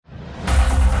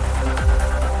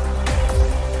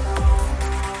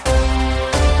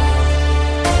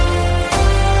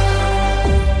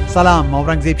سلام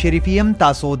اورنګزیب شریفی یم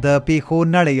تاسو د پیښو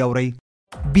نړۍ اورئ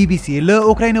بي بي سي له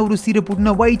اوکراین وروستي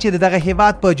رپورټونه وایي چې دغه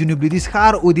هیواد په جنوب لویدیځ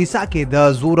ښار اودیسا کې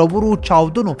د زورورو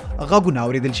چاودنو غږونه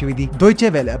اورېدل شوي دي.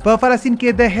 دویچه ویله په فلسطین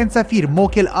کې د هند سفیر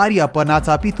موکل آریا په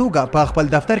ناڅاپي توګه په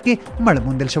خپل دفتر کې مړ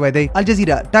موندل شوی دی.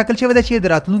 الجزیره ټاکل شوې ده چې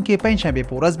د راتلونکي پنجشنبې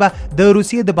په ورځ به د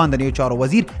روسیې د باندنیو چارو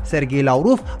وزیر سرګی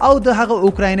لاوروف او د هغه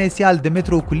اوکرایني سیال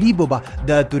دمیترو کولیبو به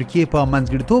د ترکیې په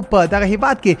منځګړیتوب په دغه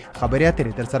هیواد کې خبرې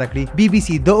اترې ترسره کړي. بي بي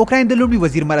سي د اوکراین د لومړي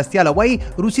وزیر مرستیال وایي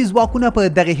روسي ځواکونه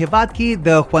په دغه هیواد کې د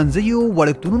ښوونځیو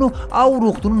وړکتونونو او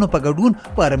روغتونونو په ګډون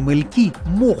پر ملکي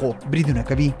موخو بریدونه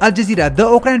کوي. الجزیره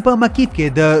د اوکراین په مکیف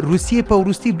کې د روسیې په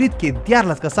وروستي برید کې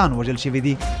 14 کسان وژل شوي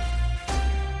دي.